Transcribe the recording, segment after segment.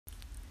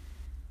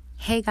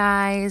Hey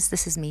guys,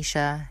 this is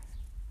Misha.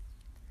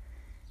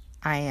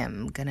 I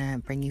am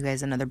gonna bring you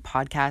guys another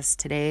podcast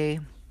today.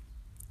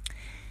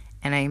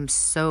 And I am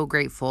so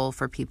grateful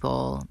for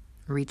people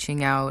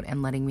reaching out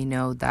and letting me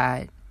know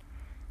that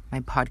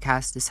my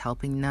podcast is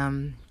helping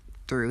them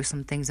through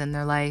some things in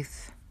their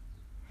life.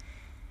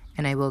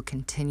 And I will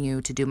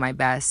continue to do my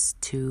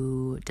best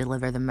to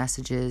deliver the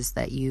messages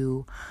that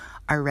you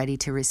are ready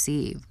to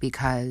receive,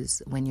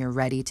 because when you're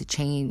ready to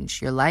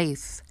change your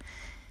life,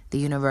 the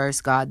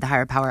universe, God, the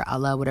higher power,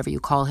 Allah, whatever you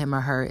call him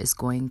or her, is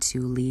going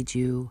to lead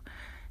you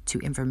to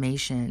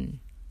information,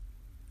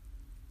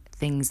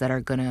 things that are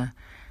going to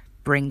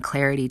bring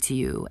clarity to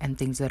you and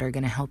things that are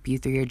going to help you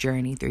through your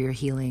journey, through your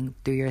healing,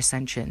 through your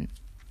ascension,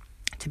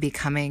 to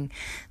becoming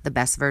the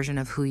best version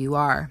of who you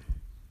are.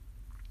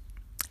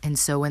 And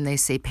so when they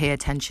say pay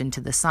attention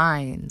to the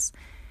signs,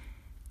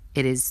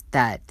 it is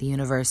that the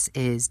universe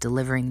is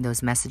delivering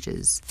those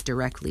messages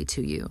directly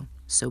to you.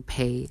 So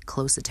pay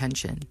close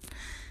attention.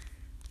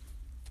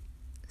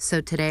 So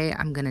today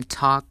I'm going to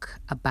talk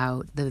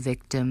about the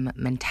victim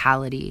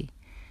mentality.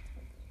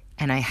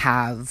 And I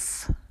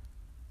have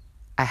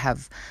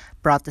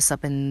brought this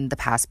up in the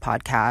past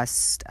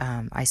podcast.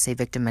 I say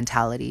victim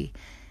mentality.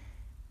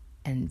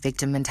 And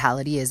victim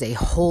mentality is a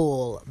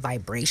whole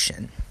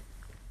vibration.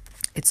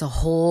 It's a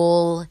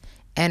whole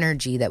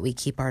energy that we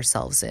keep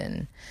ourselves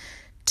in.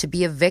 To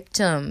be a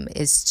victim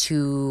is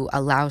to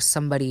allow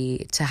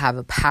somebody to have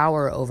a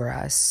power over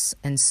us.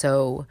 And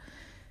so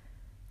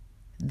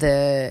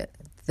the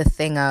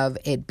thing of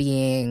it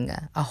being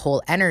a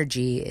whole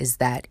energy is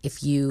that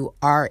if you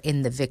are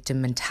in the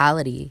victim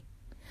mentality,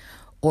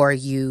 or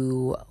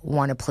you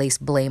want to place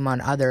blame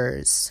on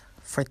others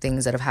for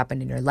things that have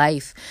happened in your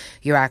life,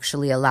 you're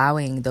actually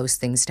allowing those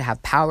things to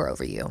have power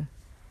over you.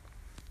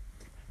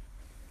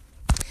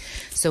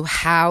 So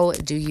how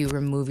do you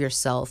remove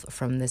yourself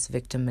from this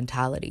victim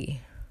mentality?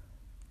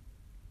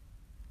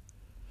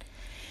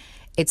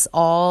 It's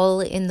all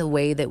in the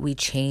way that we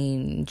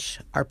change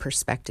our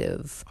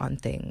perspective on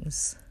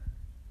things.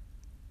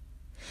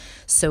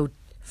 So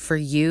for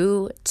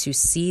you to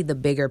see the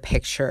bigger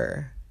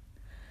picture,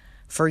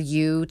 for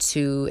you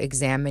to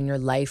examine your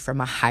life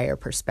from a higher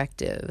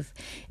perspective,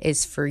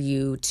 is for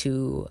you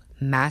to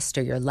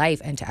master your life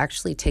and to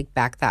actually take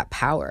back that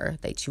power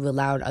that you've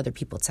allowed other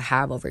people to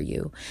have over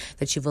you,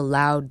 that you've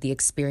allowed the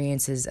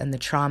experiences and the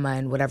trauma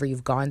and whatever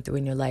you've gone through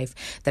in your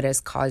life that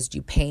has caused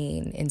you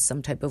pain in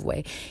some type of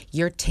way.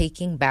 You're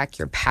taking back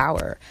your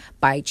power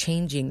by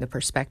changing the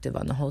perspective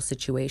on the whole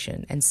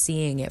situation and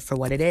seeing it for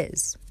what it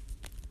is.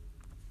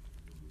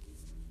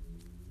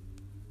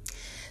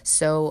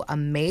 So a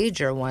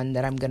major one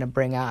that I'm going to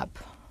bring up,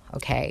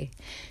 okay,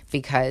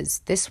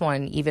 because this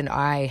one, even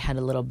I had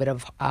a little bit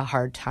of a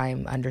hard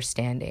time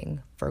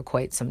understanding for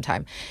quite some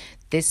time.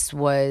 This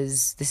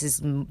was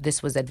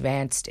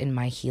advanced in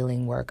my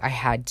healing work. I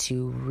had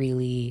to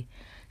really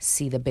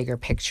see the bigger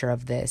picture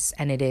of this,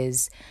 and it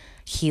is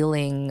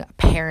healing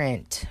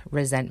parent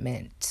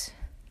resentment.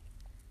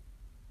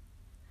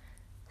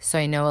 So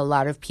I know a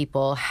lot of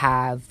people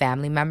have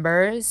family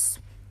members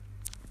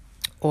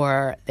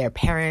or their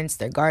parents,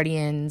 their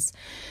guardians,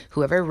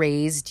 whoever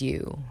raised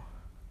you.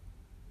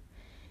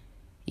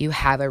 You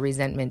have a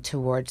resentment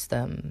towards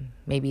them.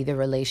 Maybe the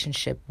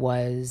relationship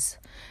was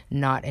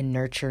not a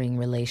nurturing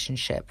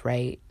relationship,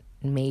 right?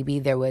 Maybe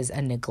there was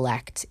a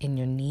neglect in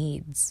your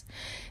needs.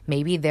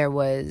 Maybe there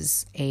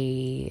was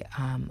a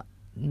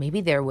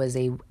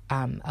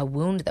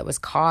wound that was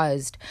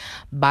caused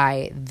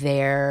by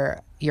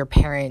your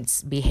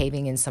parents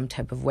behaving in some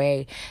type of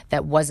way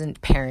that wasn't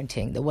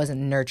parenting, that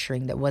wasn't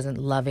nurturing, that wasn't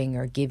loving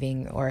or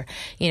giving, or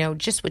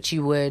just what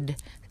you would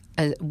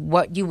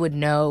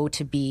know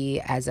to be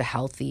as a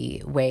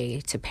healthy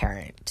way to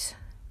parent.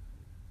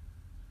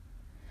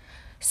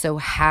 So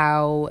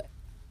how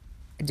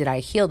did I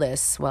heal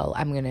this? Well,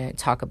 I'm going to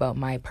talk about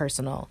my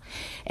personal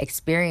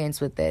experience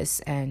with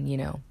this, and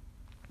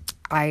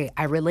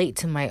I relate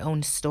to my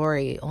own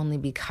story only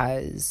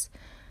because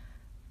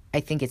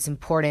I think it's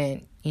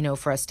important,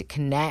 for us to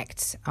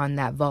connect on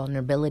that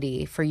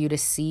vulnerability, for you to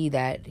see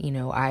that,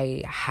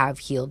 I have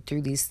healed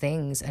through these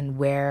things, and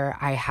where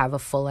I have a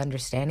full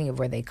understanding of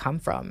where they come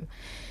from,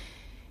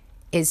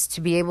 is to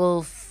be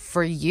able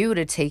for you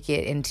to take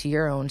it into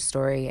your own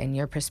story and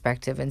your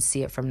perspective and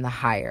see it from the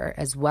higher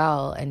as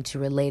well, and to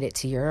relate it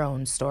to your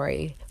own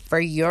story for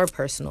your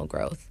personal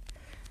growth.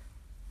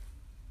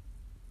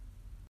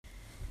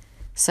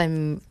 So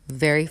I'm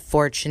very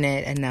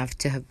fortunate enough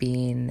to have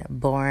been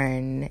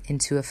born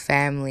into a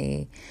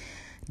family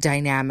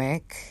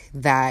dynamic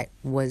that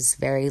was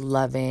very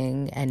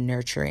loving and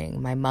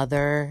nurturing. My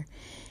mother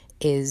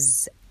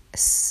is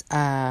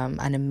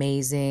an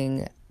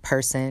amazing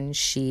person.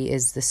 She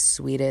is the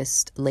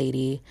sweetest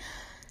lady.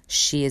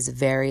 She is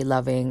very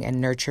loving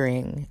and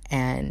nurturing.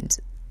 And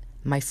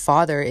my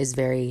father is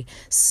very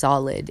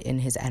solid in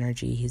his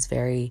energy. He's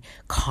very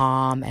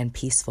calm and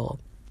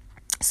peaceful.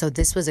 So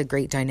this was a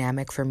great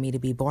dynamic for me to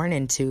be born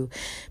into,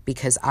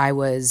 because I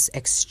was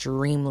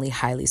extremely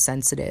highly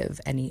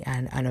sensitive and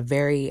a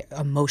very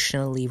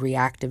emotionally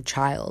reactive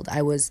child.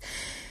 I was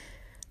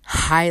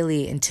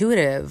highly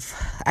intuitive.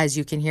 As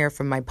you can hear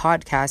from my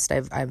podcast,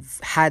 I've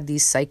had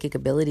these psychic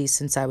abilities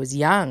since I was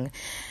young.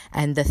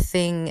 And the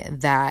thing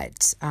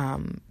that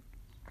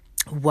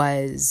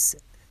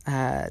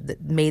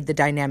that made the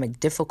dynamic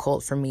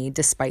difficult for me,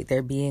 despite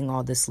there being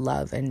all this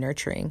love and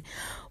nurturing,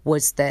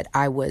 was that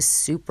I was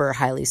super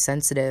highly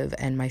sensitive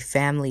and my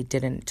family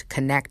didn't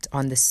connect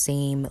on the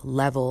same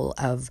level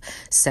of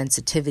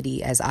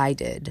sensitivity as I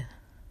did.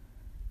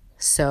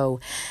 So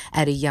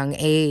at a young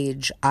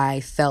age, I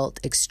felt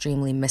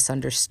extremely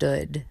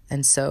misunderstood.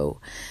 And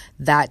so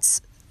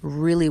that's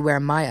really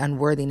where my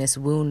unworthiness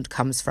wound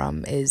comes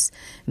from, is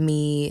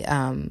me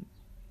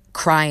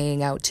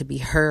crying out to be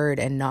heard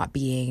and not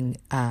being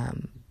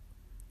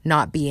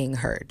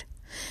heard.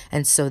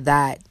 And so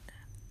that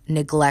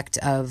neglect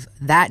of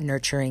that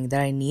nurturing that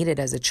I needed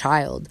as a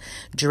child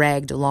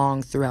dragged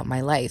along throughout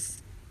my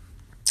life.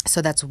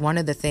 So that's one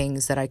of the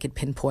things that I could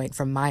pinpoint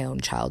from my own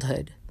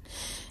childhood.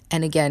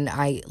 And again,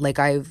 I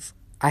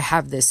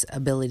have this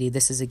ability,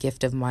 this is a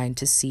gift of mine,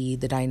 to see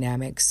the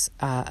dynamics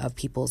of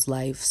people's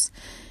lives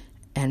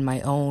and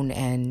my own,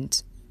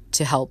 and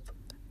to help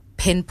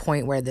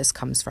pinpoint where this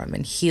comes from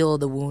and heal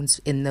the wounds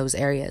in those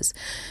areas.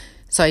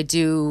 So I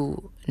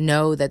do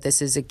know that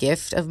this is a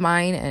gift of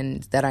mine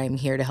and that I'm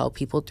here to help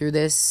people through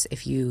this.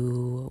 If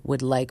you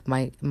would like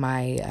my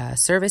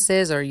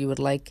services, or you would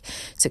like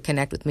to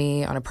connect with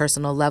me on a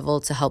personal level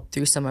to help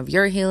through some of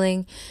your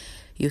healing,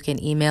 you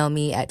can email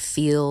me at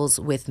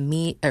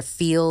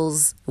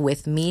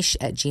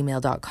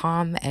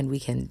feelswithmish@gmail.com, and we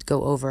can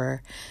go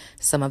over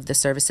some of the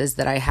services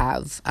that I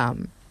have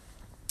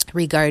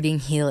regarding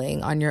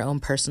healing on your own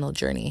personal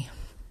journey.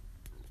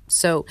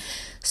 So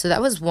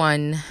that was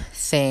one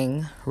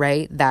thing,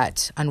 right?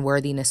 That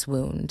unworthiness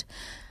wound.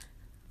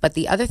 But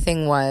the other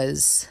thing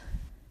was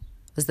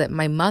that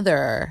my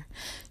mother,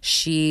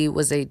 she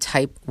was a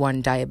type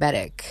 1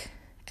 diabetic,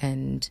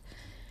 and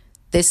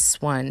this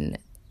one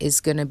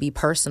is going to be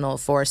personal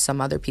for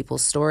some other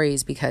people's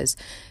stories, because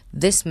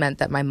this meant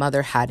that my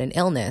mother had an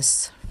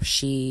illness.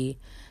 She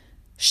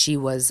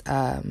was,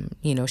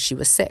 she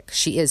was sick.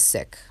 She is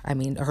sick. I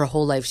mean, her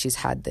whole life she's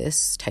had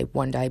this type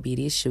 1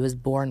 diabetes. She was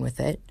born with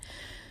it.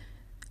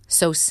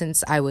 So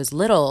since I was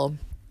little,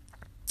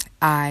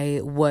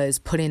 I was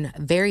put in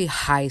very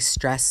high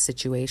stress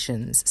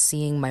situations,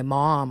 seeing my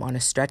mom on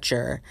a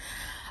stretcher,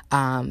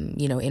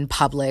 in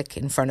public,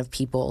 in front of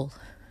people.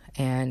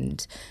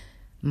 And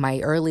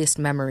my earliest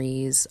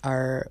memories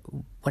are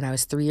when I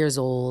was 3 years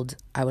old.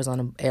 I was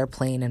on an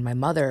airplane and my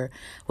mother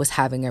was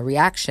having a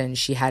reaction.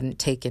 She hadn't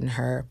taken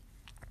her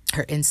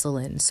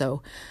insulin.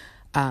 So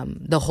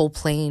the whole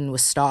plane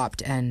was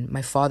stopped, and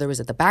my father was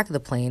at the back of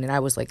the plane, and I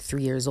was like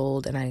 3 years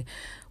old, and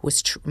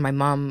my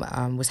mom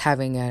was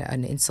having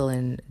an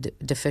insulin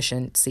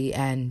deficiency,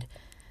 and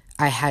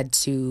I had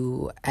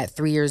to, at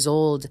 3 years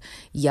old,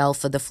 yell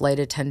for the flight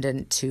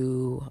attendant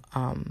to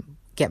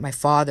get my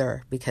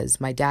father, because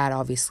my dad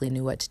obviously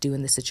knew what to do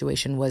in the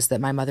situation, was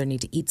that my mother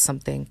needed to eat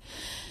something.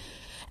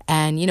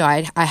 And,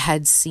 I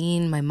had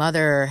seen my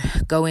mother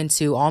go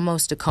into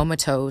almost a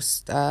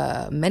comatose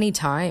many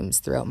times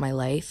throughout my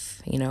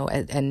life,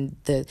 and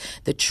the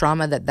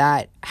trauma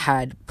that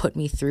had put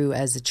me through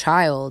as a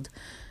child,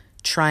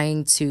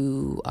 trying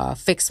to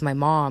fix my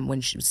mom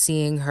when she was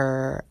seeing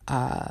her,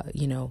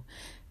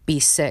 be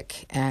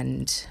sick,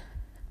 and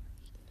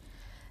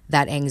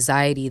that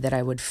anxiety that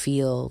I would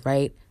feel,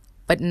 right?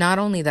 But not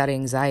only that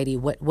anxiety,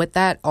 what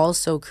that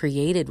also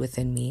created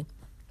within me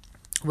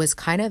was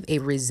kind of a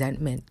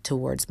resentment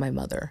towards my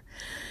mother.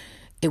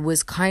 It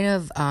was kind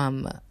of,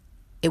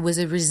 it was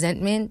a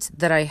resentment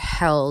that I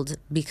held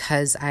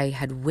because I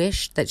had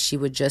wished that she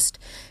would just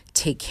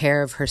take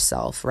care of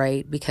herself,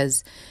 right?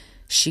 Because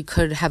she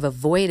could have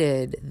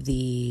avoided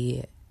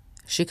the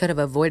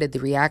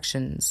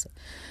reactions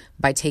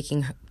by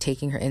taking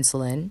her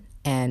insulin,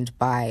 and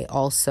by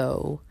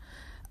also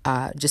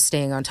just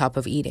staying on top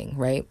of eating,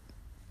 right?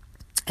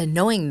 And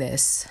knowing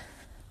this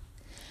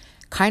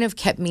kind of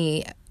kept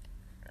me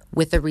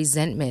with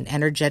a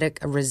energetic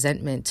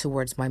resentment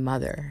towards my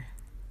mother,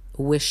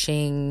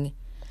 wishing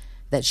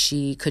that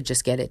she could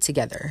just get it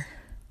together,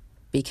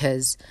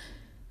 because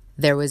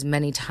there was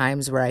many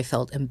times where I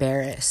felt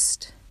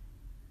embarrassed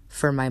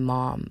for my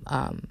mom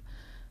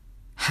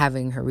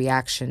having her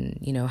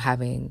reaction,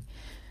 having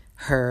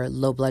her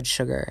low blood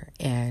sugar.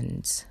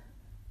 And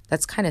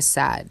that's kind of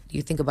sad.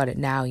 You think about it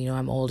now,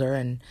 I'm older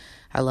and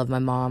I love my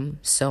mom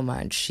so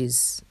much.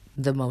 She's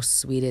the most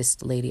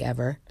sweetest lady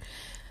ever.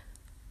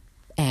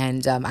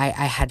 And I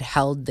had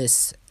held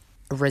this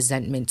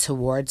resentment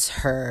towards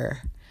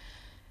her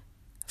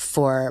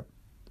for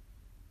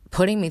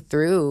putting me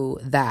through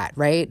that,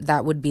 right?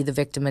 That would be the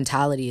victim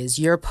mentality, is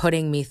you're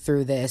putting me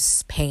through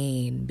this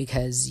pain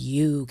because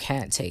you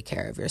can't take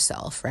care of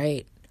yourself,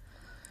 right?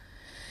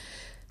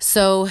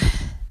 So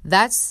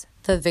that's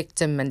the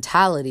victim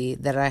mentality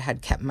that I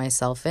had kept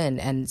myself in,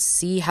 and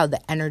see how the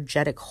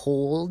energetic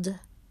holding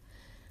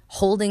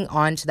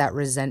on to that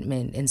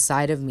resentment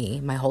inside of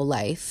me my whole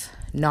life,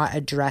 not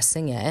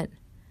addressing it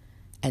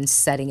and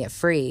setting it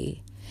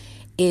free,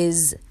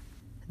 is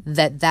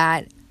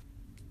that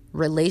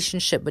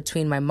relationship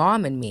between my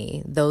mom and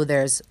me, though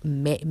there's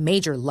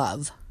major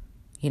love,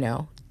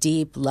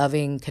 deep,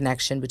 loving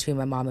connection between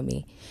my mom and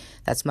me.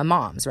 That's my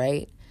mom's,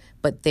 right?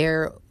 But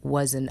there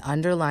was an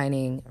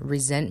underlying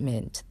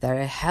resentment that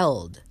I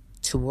held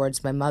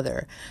towards my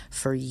mother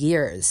for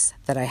years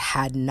that I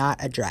had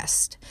not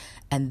addressed.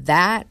 And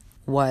that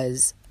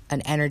was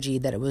an energy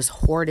that it was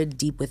hoarded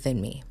deep within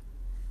me.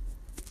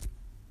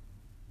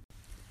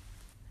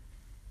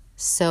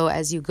 So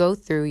as you go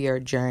through your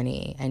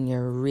journey and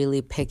you're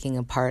really picking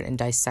apart and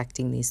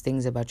dissecting these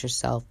things about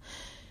yourself,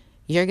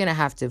 you're going to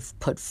have to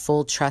put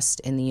full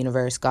trust in the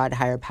universe, God,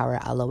 higher power,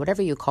 Allah,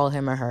 whatever you call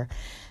him or her,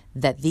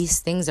 that these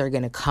things are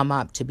going to come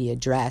up to be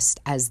addressed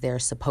as they're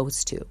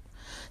supposed to.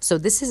 So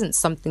this isn't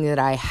something that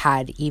I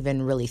had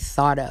even really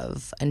thought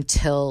of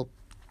until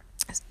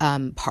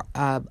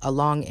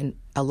along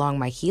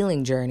my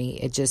healing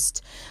journey. It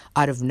just,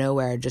 out of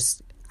nowhere,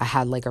 I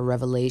had like a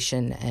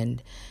revelation,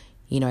 and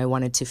I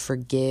wanted to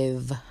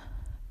forgive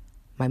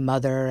my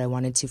mother. I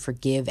wanted to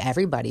forgive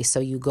everybody. So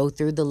you go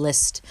through the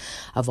list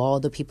of all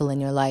the people in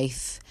your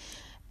life,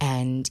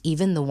 and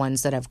even the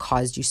ones that have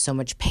caused you so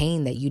much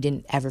pain that you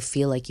didn't ever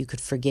feel like you could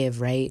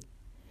forgive, right?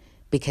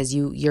 Because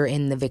you're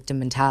in the victim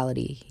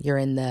mentality. You're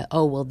in the,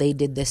 oh, well, they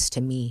did this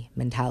to me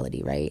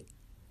mentality, right?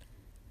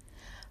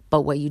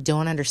 But what you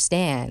don't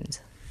understand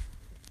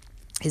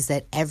is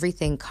that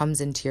everything comes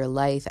into your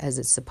life as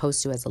it's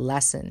supposed to, as a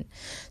lesson.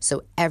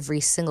 So every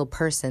single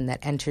person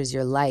that enters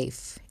your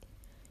life,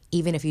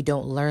 even if you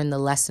don't learn the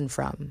lesson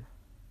from,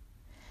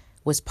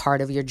 was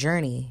part of your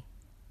journey.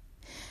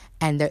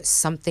 And that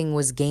something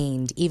was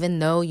gained. Even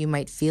though you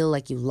might feel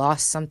like you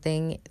lost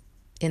something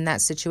in that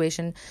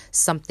situation,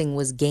 something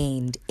was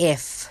gained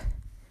if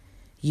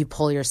you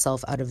pull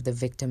yourself out of the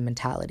victim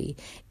mentality.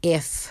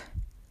 If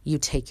you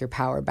take your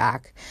power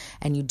back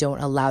and you don't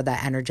allow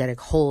that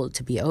energetic hold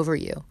to be over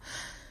you.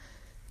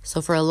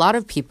 So for a lot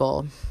of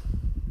people,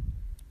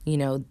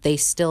 they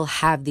still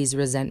have these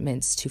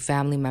resentments to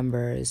family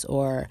members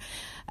or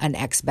an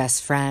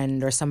ex-best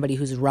friend or somebody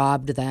who's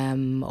robbed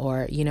them,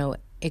 or,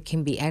 it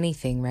can be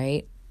anything,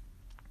 right?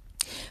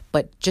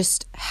 But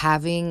just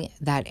having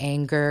that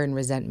anger and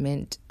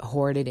resentment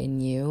hoarded in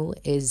you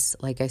is,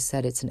 like I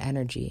said, it's an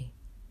energy.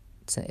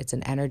 It's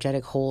an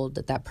energetic hold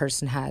that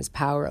person has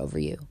power over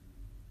you.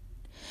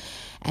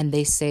 And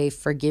they say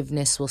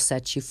forgiveness will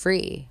set you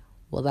free.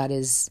 Well, that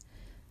is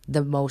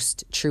the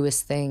most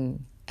truest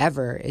thing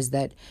ever, is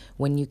that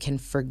when you can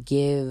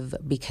forgive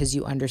because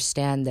you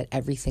understand that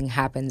everything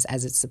happens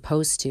as it's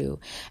supposed to,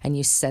 and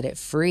you set it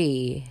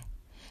free,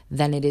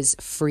 then it is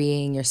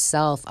freeing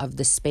yourself of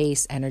the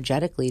space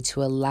energetically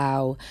to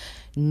allow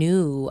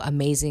new,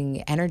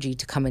 amazing energy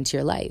to come into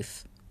your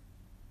life.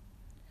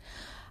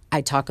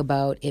 I talk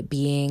about it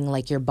being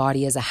like your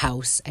body as a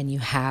house, and you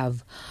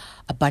have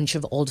a bunch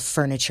of old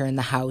furniture in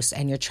the house,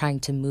 and you're trying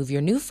to move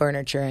your new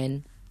furniture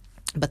in,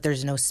 but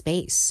there's no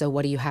space. So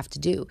what do? You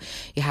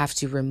have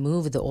to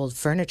remove the old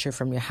furniture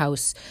from your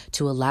house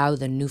to allow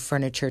the new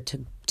furniture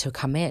to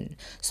come in.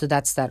 So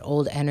that's that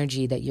old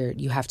energy that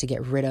you have to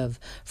get rid of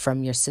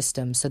from your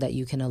system so that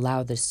you can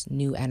allow this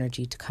new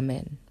energy to come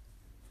in.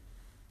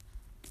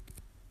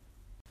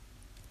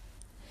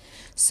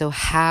 So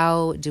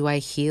how do I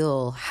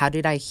heal? How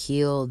did I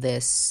heal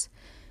this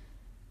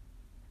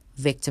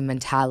victim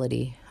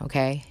mentality?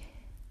 Okay.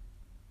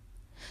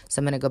 So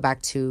I'm going to go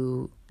back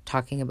to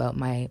talking about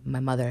my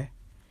mother.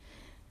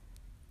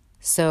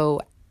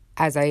 So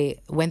as I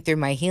went through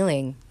my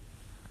healing,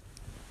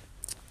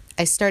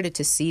 I started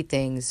to see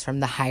things from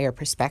the higher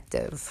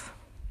perspective.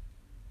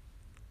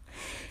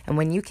 And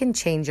when you can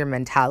change your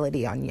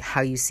mentality on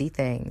how you see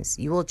things,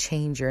 you will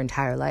change your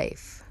entire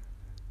life.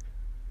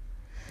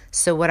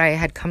 So what I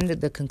had come to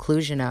the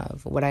conclusion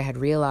of, what I had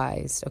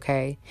realized,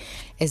 okay,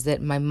 is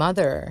that my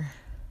mother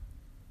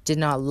did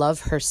not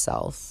love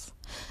herself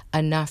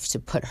enough to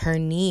put her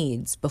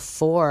needs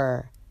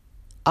before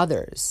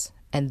others.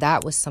 And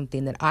that was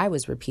something that I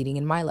was repeating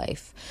in my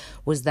life,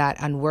 was that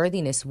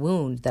unworthiness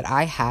wound that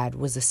I had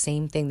was the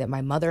same thing that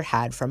my mother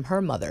had from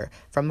her mother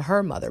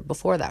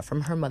before that,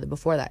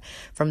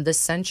 from the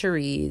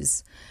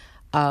centuries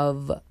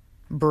of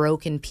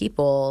broken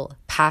people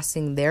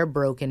passing their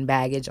broken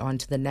baggage on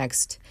to the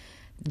next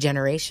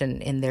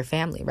generation in their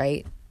family,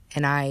 right?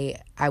 And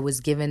I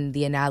was given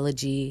the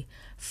analogy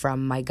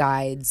from my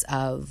guides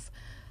of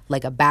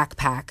like a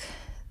backpack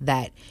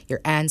that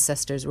your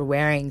ancestors were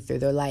wearing through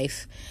their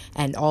life,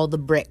 and all the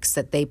bricks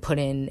that they put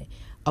in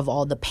of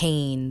all the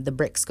pain, the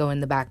bricks go in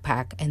the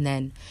backpack, and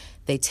then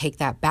they take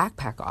that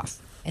backpack off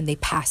and they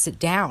pass it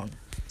down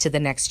to the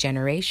next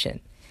generation.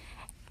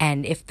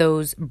 And if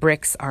those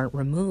bricks aren't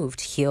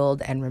removed,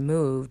 healed and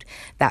removed,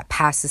 that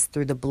passes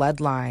through the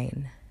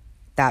bloodline.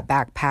 That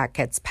backpack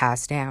gets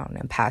passed down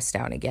and passed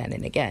down again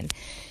and again.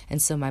 And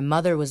so my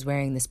mother was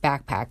wearing this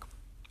backpack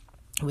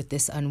with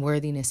this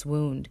unworthiness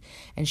wound,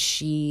 and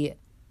she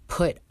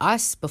put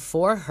us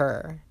before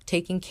her,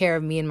 taking care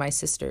of me and my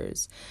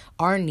sisters,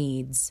 our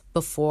needs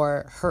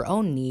before her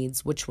own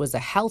needs, which was a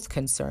health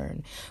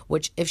concern,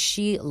 which if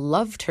she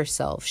loved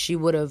herself, she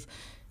would have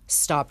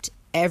stopped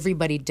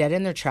everybody dead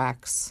in their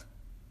tracks.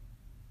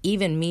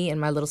 Even me and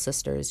my little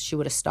sisters, she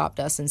would have stopped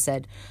us and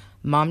said,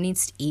 Mom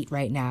needs to eat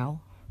right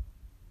now.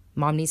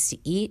 Mom needs to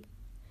eat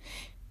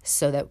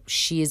so that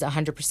she is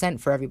 100%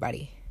 for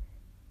everybody.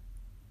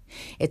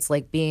 It's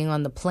like being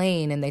on the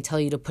plane and they tell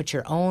you to put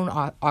your own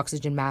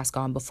oxygen mask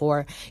on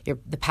before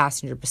the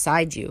passenger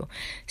beside you.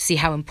 See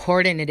how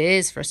important it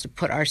is for us to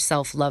put our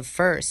self-love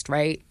first,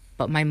 right?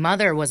 But my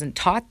mother wasn't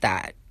taught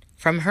that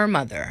from her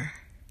mother.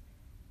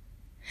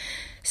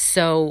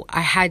 So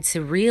I had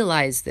to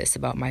realize this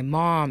about my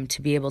mom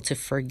to be able to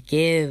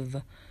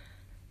forgive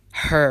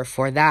her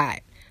for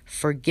that.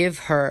 Forgive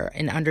her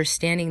in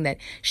understanding that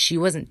she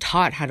wasn't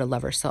taught how to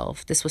love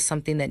herself. This was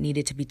something that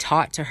needed to be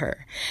taught to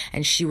her.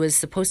 And she was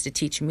supposed to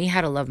teach me how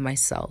to love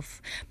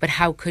myself. But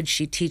how could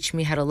she teach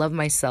me how to love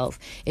myself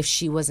if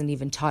she wasn't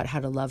even taught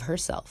how to love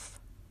herself?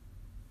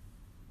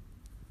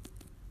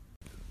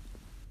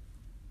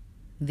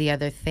 The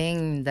other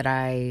thing that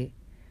I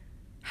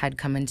had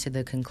come into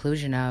the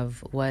conclusion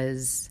of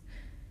was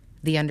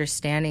the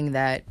understanding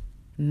that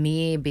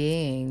me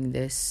being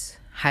this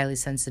highly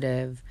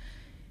sensitive,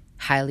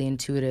 highly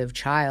intuitive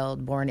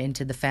child born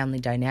into the family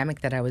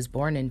dynamic that I was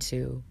born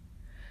into,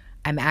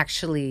 I'm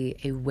actually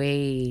a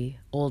way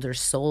older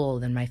soul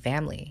than my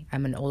family.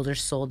 I'm an older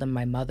soul than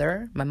my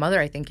mother. My mother,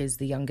 I think, is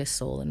the youngest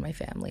soul in my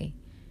family.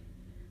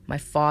 My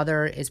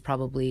father is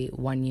probably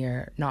 1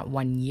 year, not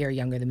 1 year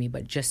younger than me,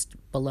 but just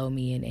below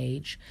me in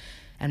age.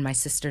 And my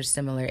sister's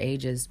similar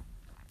ages.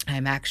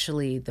 I'm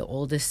actually the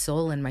oldest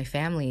soul in my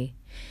family.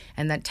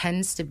 And that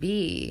tends to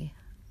be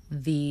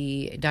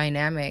the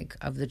dynamic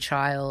of the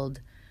child.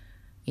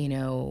 You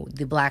know,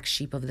 the black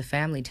sheep of the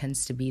family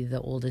tends to be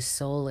the oldest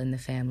soul in the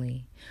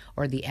family,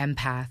 or the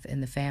empath in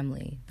the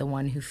family, the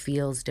one who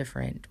feels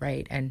different,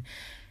 right? And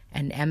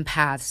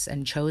empaths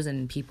and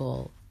chosen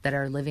people that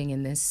are living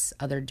in this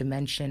other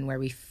dimension where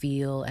we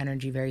feel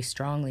energy very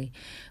strongly,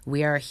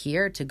 we are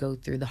here to go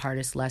through the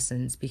hardest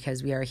lessons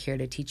because we are here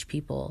to teach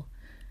people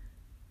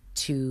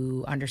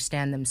to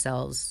understand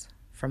themselves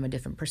from a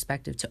different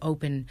perspective, to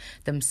open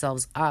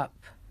themselves up,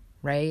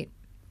 right?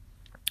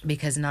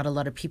 Because not a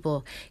lot of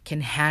people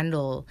can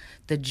handle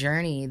the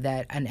journey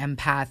that an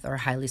empath or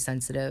highly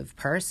sensitive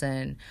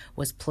person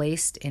was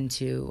placed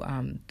into,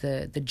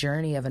 the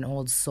journey of an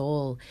old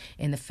soul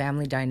in the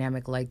family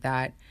dynamic like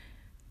that.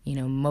 You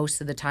know,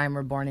 most of the time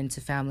we're born into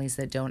families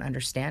that don't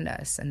understand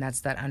us, and that's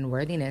that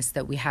unworthiness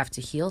that we have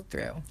to heal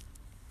through.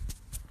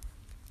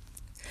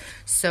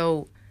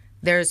 So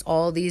there's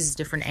all these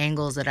different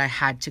angles that I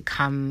had to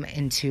come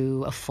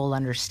into a full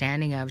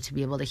understanding of to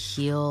be able to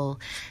heal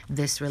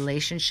this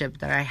relationship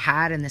that I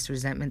had and this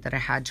resentment that I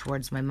had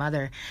towards my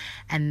mother.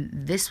 And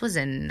this was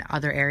in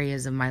other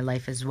areas of my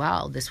life as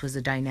well. This was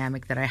a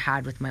dynamic that I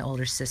had with my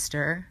older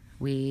sister.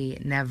 We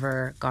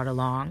never got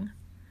along.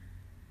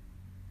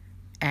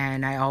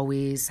 And I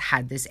always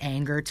had this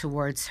anger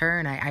towards her,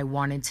 and I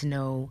wanted to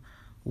know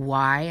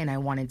why, and I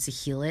wanted to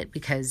heal it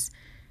because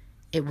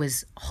it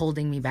was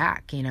holding me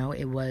back, you know,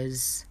 it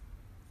was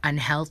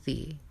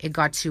unhealthy. It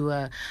got to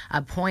a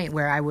point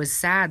where I was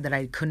sad that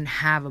I couldn't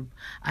have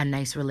a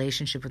nice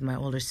relationship with my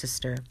older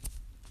sister.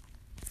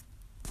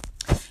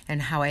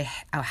 And how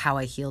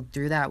I healed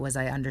through that was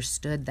I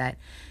understood that,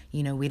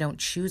 you know, we don't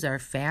choose our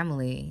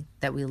family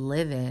that we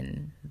live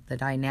in, the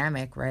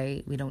dynamic,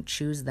 right? We don't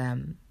choose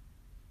them.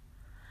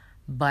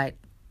 But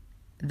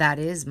that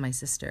is my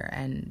sister,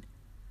 and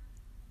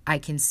I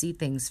can see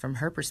things from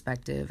her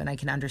perspective, and I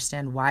can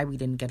understand why we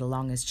didn't get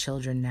along as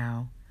children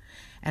now.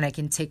 And I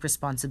can take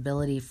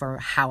responsibility for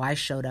how I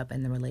showed up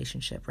in the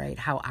relationship, right?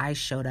 How I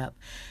showed up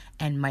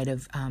and might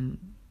have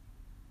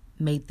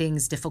made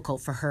things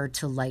difficult for her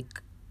to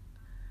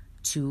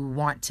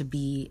want to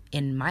be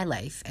in my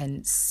life,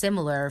 and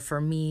similar for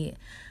me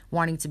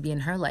wanting to be in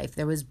her life.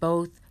 There was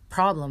both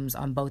problems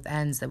on both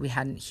ends that we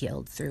hadn't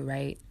healed through,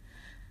 right?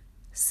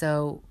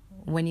 So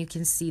when you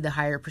can see the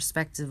higher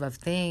perspective of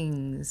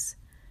things,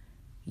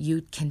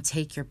 you can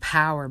take your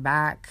power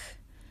back,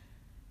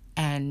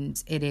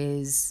 and it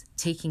is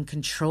taking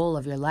control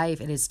of your life.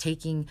 It is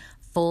taking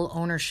full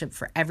ownership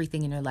for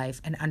everything in your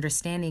life, and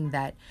understanding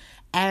that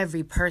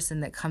every person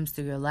that comes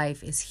through your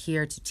life is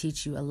here to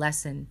teach you a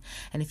lesson.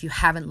 And if you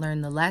haven't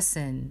learned the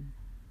lesson,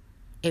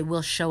 it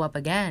will show up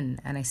again.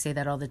 And I say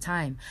that all the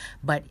time.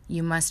 But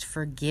you must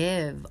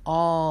forgive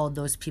all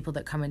those people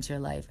that come into your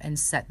life and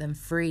set them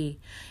free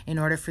in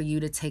order for you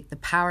to take the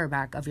power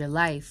back of your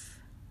life.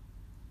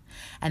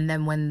 And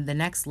then when the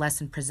next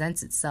lesson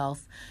presents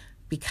itself,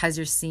 because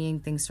you're seeing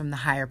things from the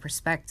higher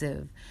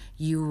perspective,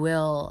 you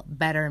will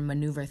better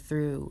maneuver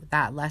through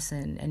that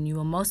lesson, and you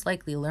will most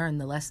likely learn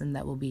the lesson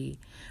that will be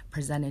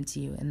presented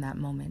to you in that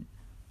moment.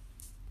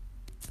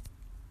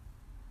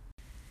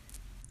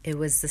 It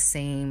was the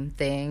same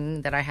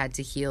thing that I had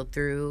to heal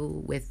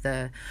through with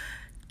the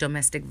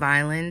domestic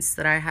violence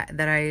that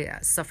I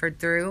suffered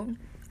through.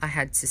 I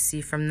had to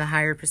see from the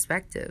higher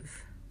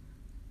perspective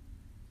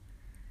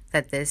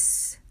that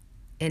this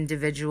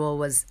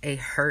individual is a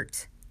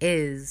hurt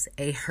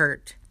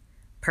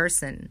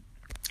person,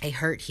 a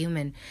hurt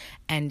human,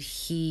 and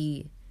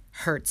he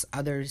hurts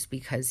others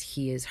because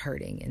he is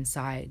hurting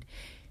inside.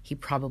 He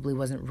probably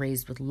wasn't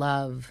raised with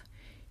love.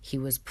 He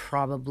was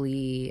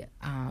probably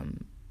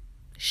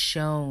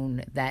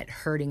shown that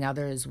hurting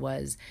others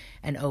was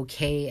an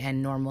okay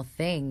and normal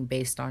thing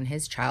based on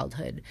his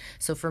childhood.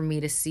 So for me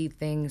to see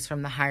things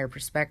from the higher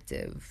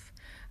perspective,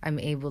 I'm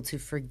able to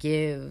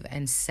forgive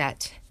and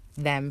set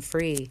them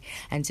free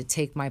and to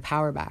take my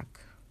power back.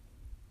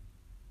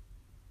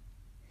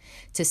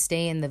 To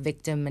stay in the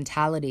victim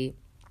mentality,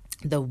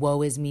 the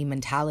woe is me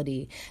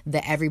mentality,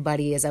 the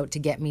everybody is out to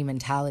get me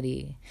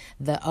mentality,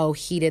 the oh,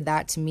 he did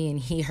that to me and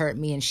he hurt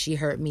me and she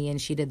hurt me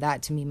and she did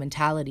that to me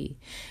mentality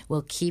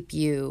will keep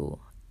you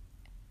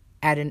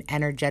at an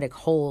energetic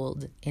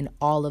hold in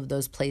all of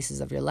those places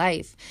of your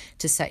life.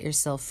 To set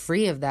yourself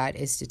free of that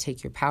is to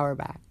take your power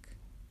back.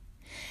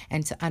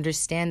 And to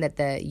understand that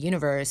the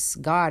universe,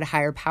 God,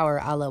 higher power,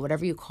 Allah,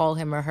 whatever you call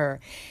him or her,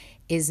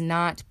 is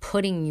not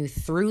putting you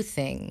through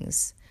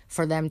things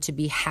for them to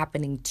be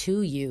happening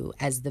to you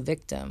as the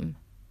victim,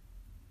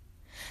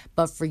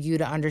 but for you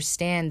to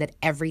understand that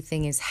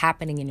everything is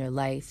happening in your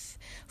life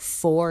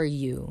for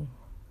you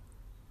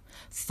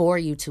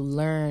to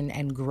learn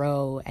and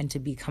grow and to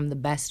become the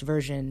best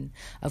version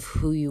of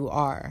who you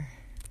are.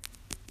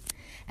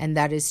 And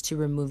that is to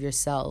remove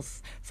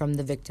yourself from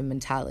the victim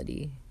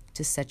mentality,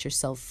 to set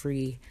yourself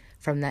free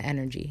from that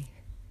energy.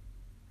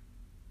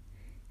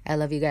 I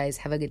love you guys.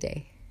 Have a good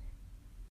day.